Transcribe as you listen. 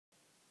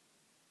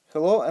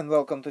Hello and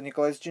welcome to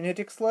Nikolai's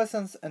genetics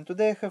lessons, and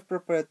today I have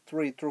prepared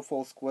 3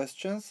 true-false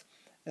questions,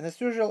 and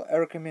as usual I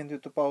recommend you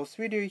to pause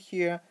video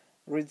here,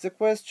 read the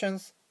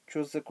questions,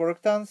 choose the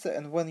correct answer,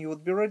 and when you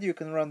would be ready you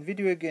can run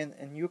video again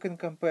and you can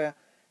compare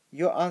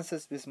your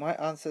answers with my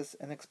answers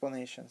and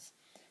explanations.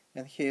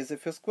 And here is the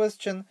first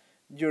question.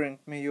 During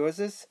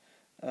meiosis,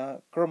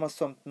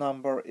 chromosome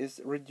number is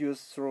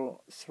reduced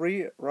through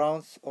 3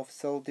 rounds of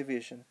cell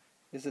division.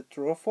 Is it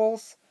true or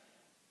false?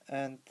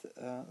 And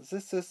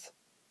this is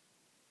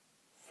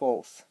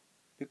false,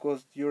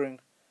 because during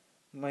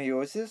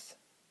meiosis,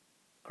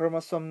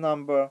 chromosome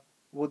number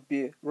would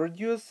be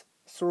reduced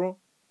through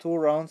 2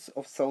 rounds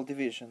of cell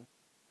division.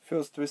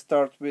 First we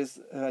start with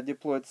a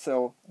diploid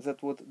cell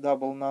that would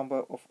double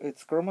number of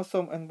its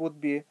chromosome and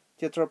would be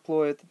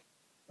tetraploid.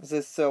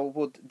 This cell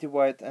would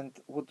divide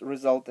and would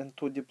result in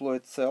 2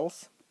 diploid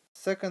cells.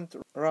 Second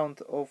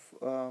round of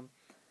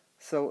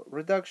cell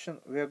reduction,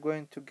 we are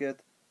going to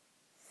get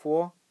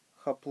 4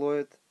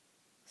 haploid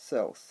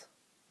cells.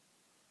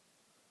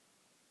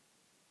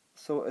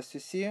 So as you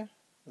see,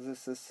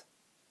 this is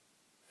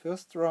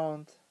first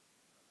round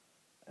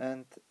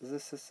and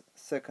this is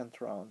second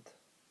round.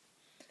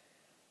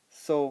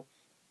 So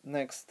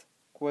next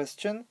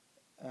question.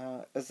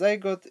 A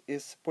zygote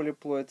is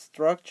polyploid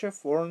structure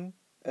formed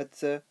at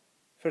the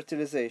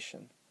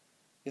fertilization.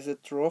 Is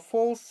it true or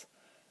false?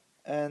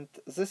 And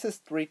this is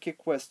tricky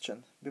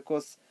question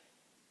because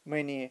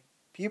many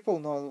people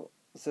know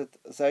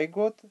that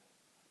zygote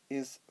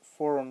is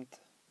formed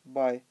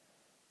by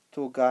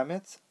 2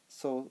 gametes.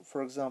 So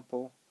for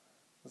example,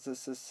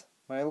 this is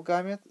male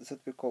gamete that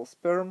we call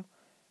sperm,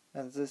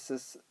 and this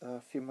is a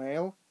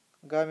female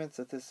gamete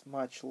that is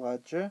much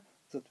larger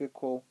that we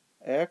call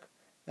egg.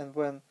 And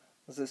when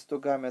these 2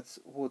 gametes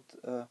would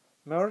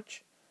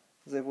merge,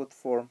 they would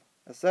form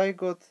a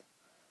zygote,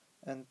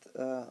 and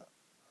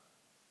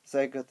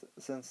zygote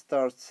then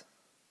starts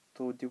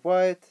to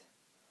divide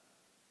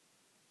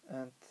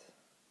and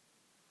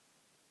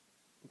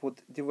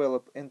would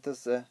develop into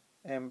the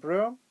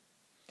embryo.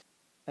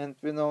 And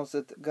we know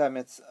that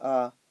gametes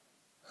are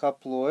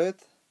haploid,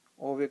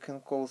 or we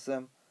can call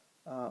them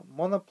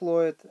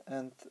monoploid,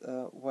 and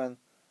when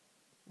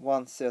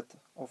one set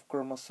of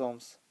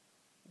chromosomes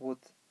would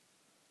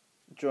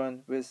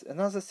join with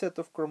another set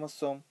of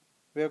chromosomes,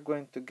 we are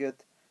going to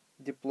get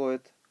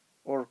diploid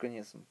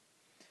organism.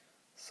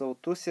 So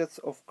 2 sets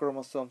of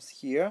chromosomes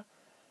here,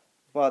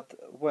 but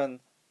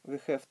when we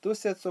have 2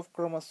 sets of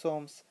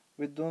chromosomes,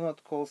 we do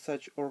not call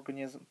such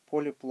organism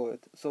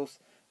polyploid. So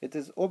it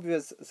is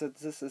obvious that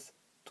this is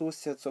 2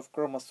 sets of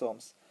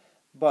chromosomes,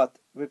 but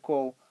we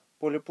call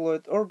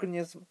polyploid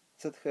organism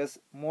that has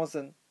more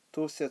than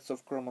 2 sets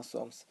of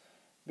chromosomes,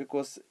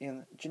 because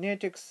in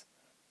genetics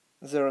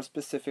there are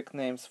specific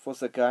names for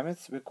the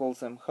gametes. We call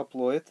them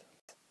haploid,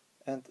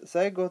 and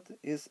zygote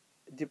is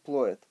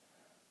diploid,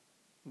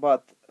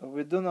 but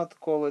we do not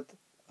call it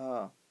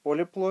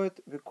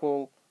polyploid. We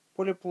call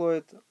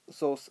polyploid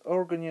those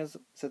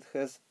organisms that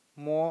has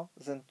more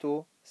than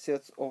 2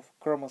 sets of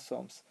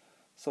chromosomes.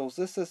 So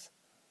this is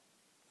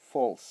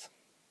false.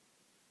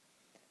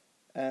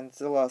 And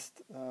the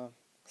last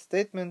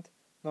statement,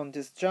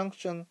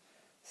 nondisjunction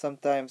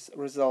sometimes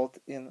result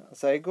in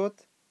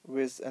zygote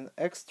with an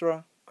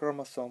extra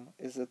chromosome.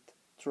 Is it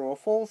true or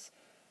false?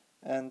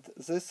 And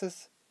this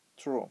is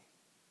true.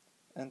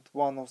 And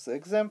one of the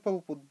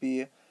examples would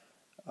be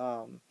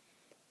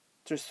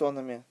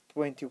trisomy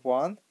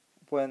 21,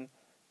 when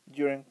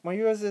during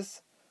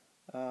meiosis,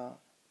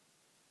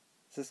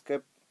 this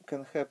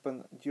can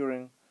happen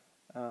during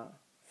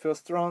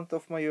first round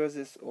of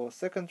meiosis or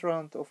second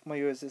round of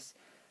meiosis,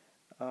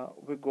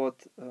 we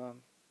got,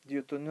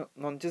 due to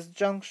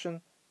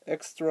non-disjunction,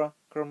 extra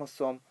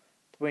chromosome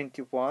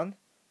 21.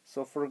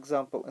 So for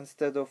example,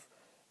 instead of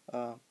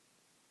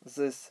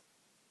this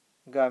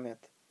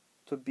gamete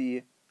to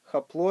be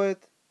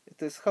haploid,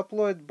 it is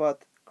haploid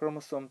but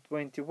chromosome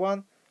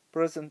 21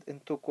 present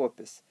in 2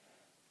 copies.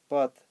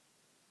 But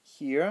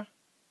here,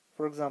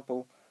 for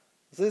example,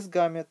 this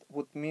gamete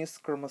would miss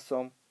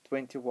chromosome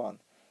 21.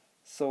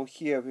 So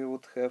here we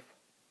would have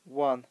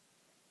 1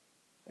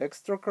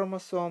 extra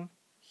chromosome,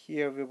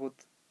 here we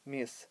would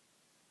miss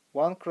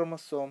 1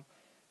 chromosome,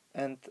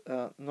 and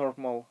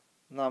normal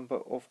number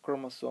of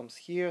chromosomes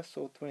here,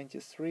 so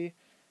 23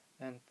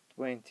 and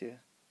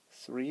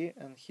 23,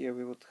 and here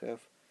we would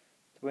have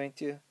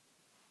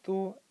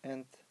 22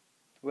 and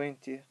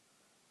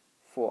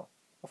 24.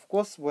 Of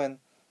course, when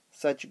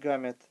such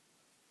gamete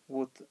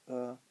would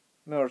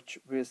merge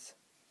with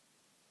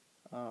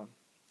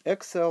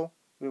egg cell,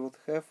 we would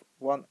have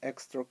 1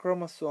 extra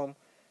chromosome,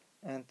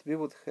 and we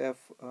would have,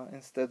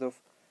 instead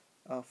of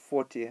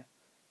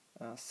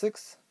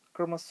 46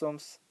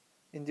 chromosomes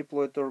in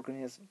diploid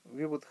organism,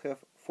 we would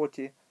have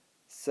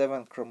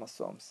 47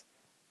 chromosomes.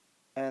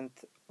 And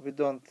we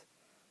don't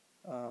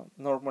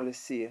normally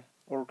see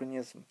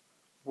organism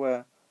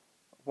where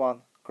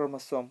 1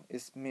 chromosome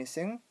is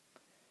missing,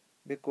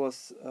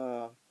 because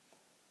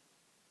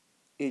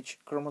each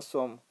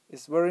chromosome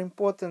is very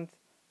important,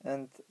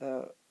 and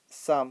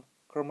some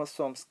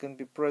chromosomes can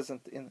be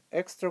present in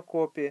extra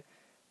copy,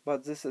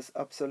 but this is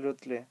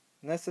absolutely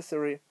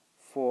necessary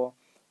for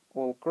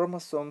all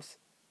chromosomes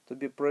to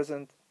be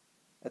present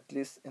at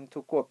least in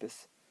 2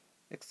 copies.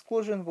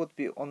 Exclusion would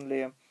be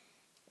only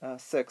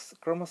sex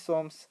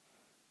chromosomes.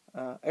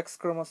 X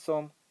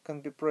chromosome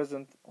can be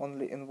present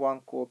only in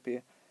 1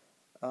 copy,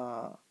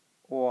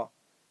 or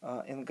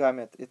in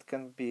gamete it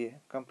can be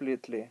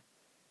completely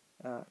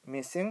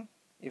missing.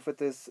 If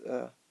it is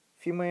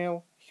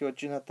female, her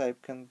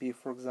genotype can be,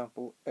 for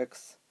example,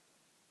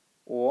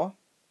 XO,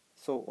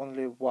 so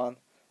only 1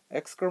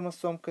 X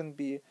chromosome can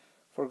be,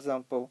 for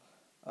example,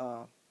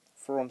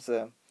 from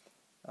the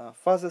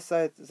father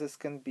side this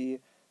can be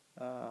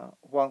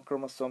 1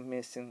 chromosome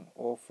missing,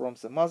 or from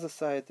the mother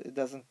side, it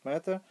doesn't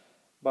matter,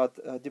 but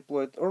a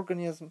diploid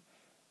organism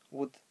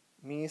would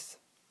miss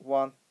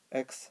 1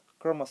 X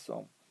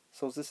chromosome.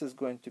 So this is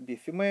going to be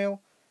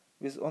female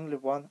with only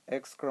 1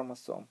 X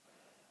chromosome.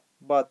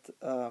 But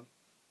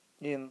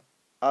in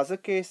other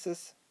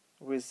cases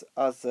with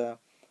other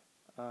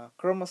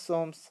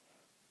chromosomes,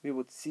 we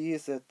would see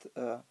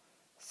that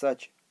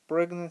such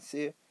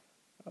pregnancy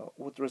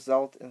would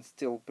result in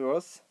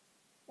stillbirth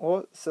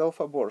or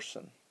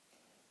self-abortion.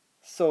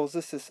 So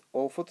this is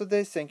all for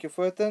today. Thank you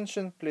for your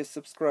attention. Please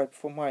subscribe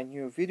for my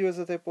new videos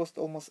that I post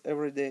almost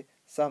every day.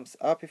 Thumbs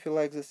up if you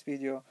like this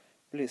video.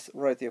 Please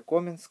write your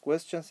comments,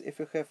 questions if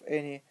you have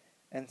any,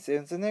 and see you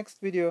in the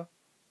next video.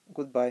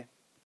 Goodbye.